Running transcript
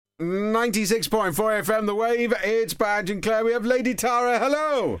96.4 FM, The Wave. It's Badge and Claire. We have Lady Tara.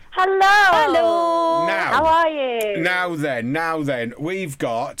 Hello. Hello. Now, how are you? Now then, we've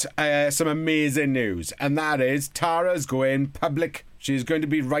got some amazing news, and that is Tara's going public. She's going to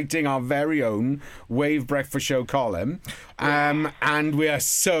be writing our very own Wave Breakfast Show column. And we are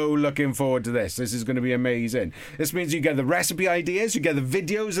so looking forward to this. This is going to be amazing. This means you get the recipe ideas, you get the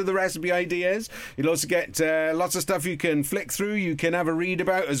videos of the recipe ideas. You'll also get lots of stuff you can flick through, you can have a read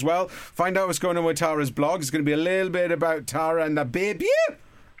about as well. Find out what's going on with Tara's blog. It's going to be a little bit about Tara and the baby.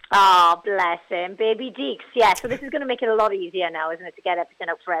 Oh, bless him. Baby Deeks. Yeah, so this is going to make it a lot easier now, isn't it, to get everything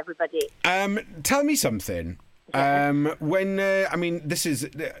out for everybody. Tell me something. This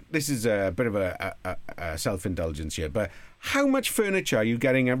is a bit of a self-indulgence here, but how much furniture are you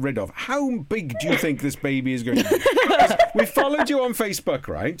getting rid of? How big do you think this baby is going to be? We followed you on Facebook,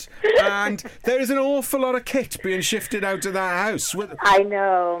 right? And there is an awful lot of kit being shifted out of that house. I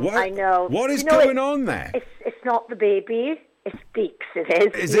know. What is going on there? It's not the baby. It's Deeks,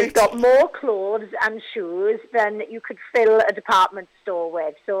 it is. Is You've it? got more clothes and shoes than you could fill a department store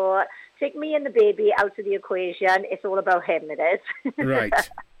with. So take me and the baby out of the equation. It's all about him, it is. Right.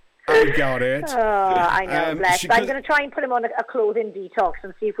 I got it. Oh, I know, bless. I'm going to try and put him on a clothing detox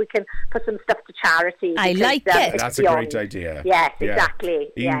and see if we can put some stuff to charity. I like it. That's a great idea. Yes,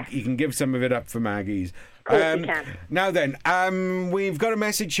 exactly. You can give some of it up for Maggie's. Of course you can. Now then, we've got a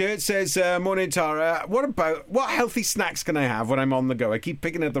message here. It says, morning Tara, what healthy snacks can I have when I'm on the go? I keep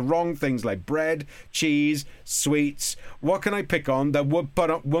picking at the wrong things like bread, cheese, sweets. What can I pick on that won't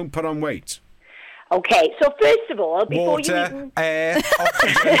put on weight? Okay, so first of all, before Water, you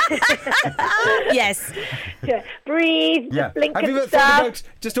oxygen. Yes. Breathe, Yeah. blink Have you and ever thought stuff. about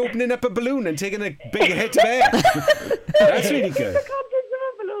just opening up a balloon and taking a big hit of air? That's really good.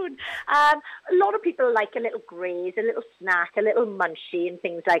 A lot of people like a little graze, a little snack, a little munchie and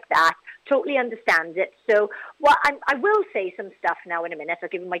things like that. Totally understand it. So I will say some stuff now in a minute. I'll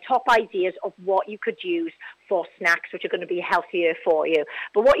give you my top ideas of what you could use for snacks which are going to be healthier for you.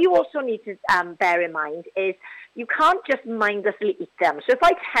 But what you also need to bear in mind is you can't just mindlessly eat them. So if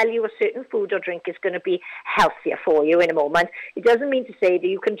I tell you a certain food or drink is going to be healthier for you in a moment, it doesn't mean to say that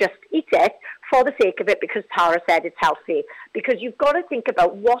you can just eat it for the sake of it because Tara said it's healthy. Because you've got to think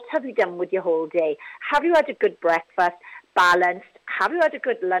about what have you done with your whole day. Have you had a good breakfast, balanced? Have you had a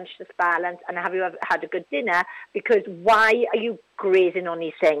good lunch that's balanced? And have you had a good dinner? Because why are you grazing on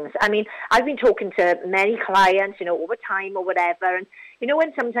these things? I mean, I've been talking to many clients, over time or whatever, and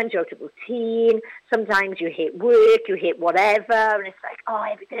when sometimes you're out of routine, sometimes you hate work, you hate whatever, and it's like,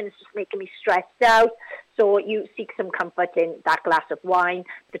 everything is just making me stressed out. So you seek some comfort in that glass of wine,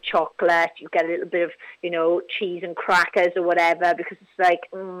 the chocolate, you get a little bit of, cheese and crackers or whatever, because it's like,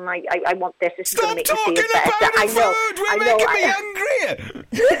 I want this. This is going to make me feel better. About Food. We're making me hungrier.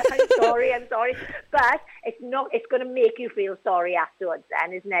 I'm sorry. But it's going to make you feel sorry afterwards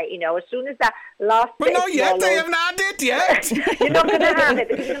then, isn't it? As soon as that last But not yet, they haven't had it yet. You're not going to have it,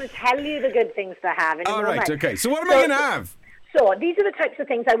 because he's going to tell you the good things to have. All right, okay. So what am I going to have? So these are the types of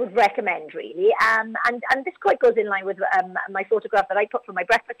things I would recommend, really. And this quite goes in line with my photograph that I put for my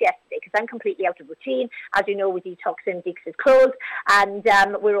breakfast yesterday, because I'm completely out of routine. As you know, we detox in Deeks is closed, and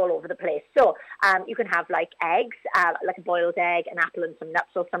we're all over the place. So you can have like eggs, like a boiled egg, an apple and some nuts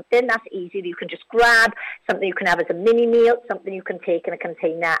or something. That's easy. You can just grab something you can have as a mini meal, something you can take in a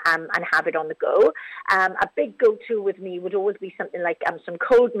container and have it on the go. A big go-to with me would always be something like some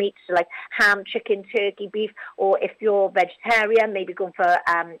cold meats, so like ham, chicken, turkey, beef, or if you're vegetarian, maybe going for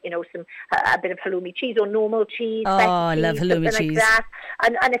a bit of halloumi cheese or normal cheese. Oh, I love halloumi cheese. Like that.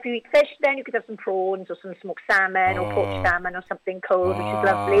 And if you eat fish, then you could have some prawns or some smoked salmon or poached salmon or something cold, which is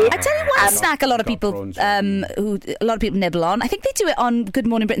lovely. I tell you one snack a lot of people nibble on. I think they do it on Good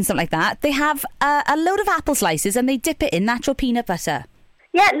Morning Britain, something like that. They have a load of apple slices and they dip it in natural peanut butter.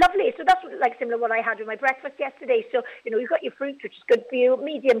 Yeah, lovely. So that's like similar to what I had with my breakfast yesterday. So, you've got your fruit, which is good for you,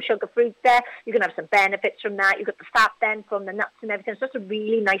 medium sugar fruit there. You can have some benefits from that. You've got the fat then from the nuts and everything. So it's a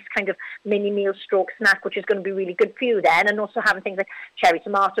really nice kind of mini meal stroke snack, which is going to be really good for you then. And also having things like cherry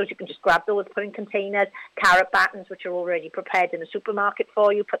tomatoes, you can just grab those, put in containers, carrot battens, which are already prepared in the supermarket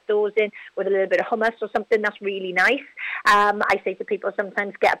for you, put those in with a little bit of hummus or something. That's really nice. I say to people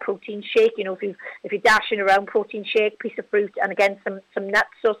sometimes get a protein shake. If you're dashing around, protein shake, piece of fruit, and again, some nuts.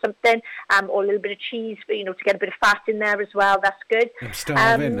 nuts or something, or a little bit of cheese, to get a bit of fat in there as well. That's good. I'm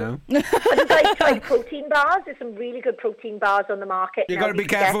starving now. But you tried protein bars. There's some really good protein bars on the market. You've got to be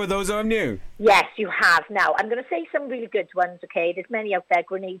careful with those, haven't you? Yes, you have. Now, I'm going to say some really good ones, okay? There's many out there,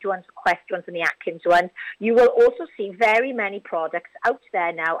 Grenade ones, the Quest ones, and the Atkins ones. You will also see very many products out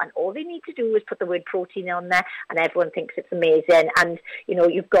there now, and all they need to do is put the word protein on there, and everyone thinks it's amazing. And,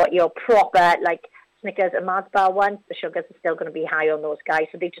 you've got your proper, Snickers and Mars bar ones, the sugars are still going to be high on those guys,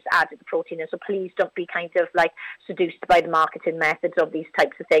 so they've just added the protein in. So please don't be kind of seduced by the marketing methods of these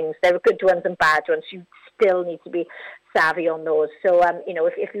types of things. There are good ones and bad ones. You still need to be savvy on those. So,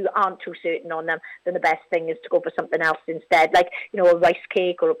 if you aren't too certain on them, then the best thing is to go for something else instead, a rice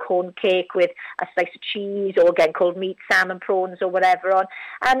cake or a corn cake with a slice of cheese, or again, cold meat, salmon, prawns, or whatever on.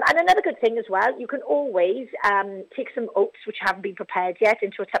 And another good thing as well, you can always take some oats which haven't been prepared yet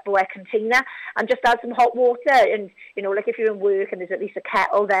into a Tupperware container and just add some hot water. And, if you're in work and there's at least a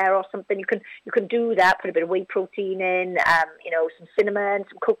kettle there or something, you can do that, put a bit of whey protein in, some cinnamon,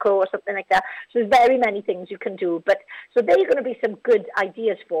 some cocoa or something like that. So there's very many things you can do. So there are going to be some good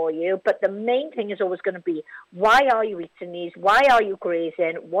ideas for you, but the main thing is always going to be, why are you eating these? Why are you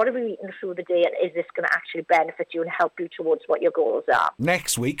grazing? What are we eating through the day? And is this going to actually benefit you and help you towards what your goals are?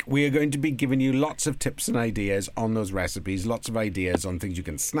 Next week, we are going to be giving you lots of tips and ideas on those recipes, lots of ideas on things you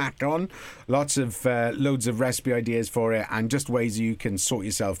can snack on, lots of loads of recipe ideas for it, and just ways you can sort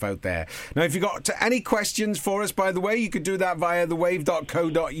yourself out there. Now, if you've got any questions for us, by the way, you could do that via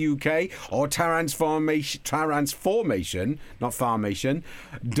thewave.co.uk or transformation, not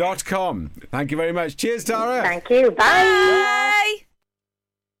farmation.com. Thank you very much. Cheers, Tara. Thank you. Bye.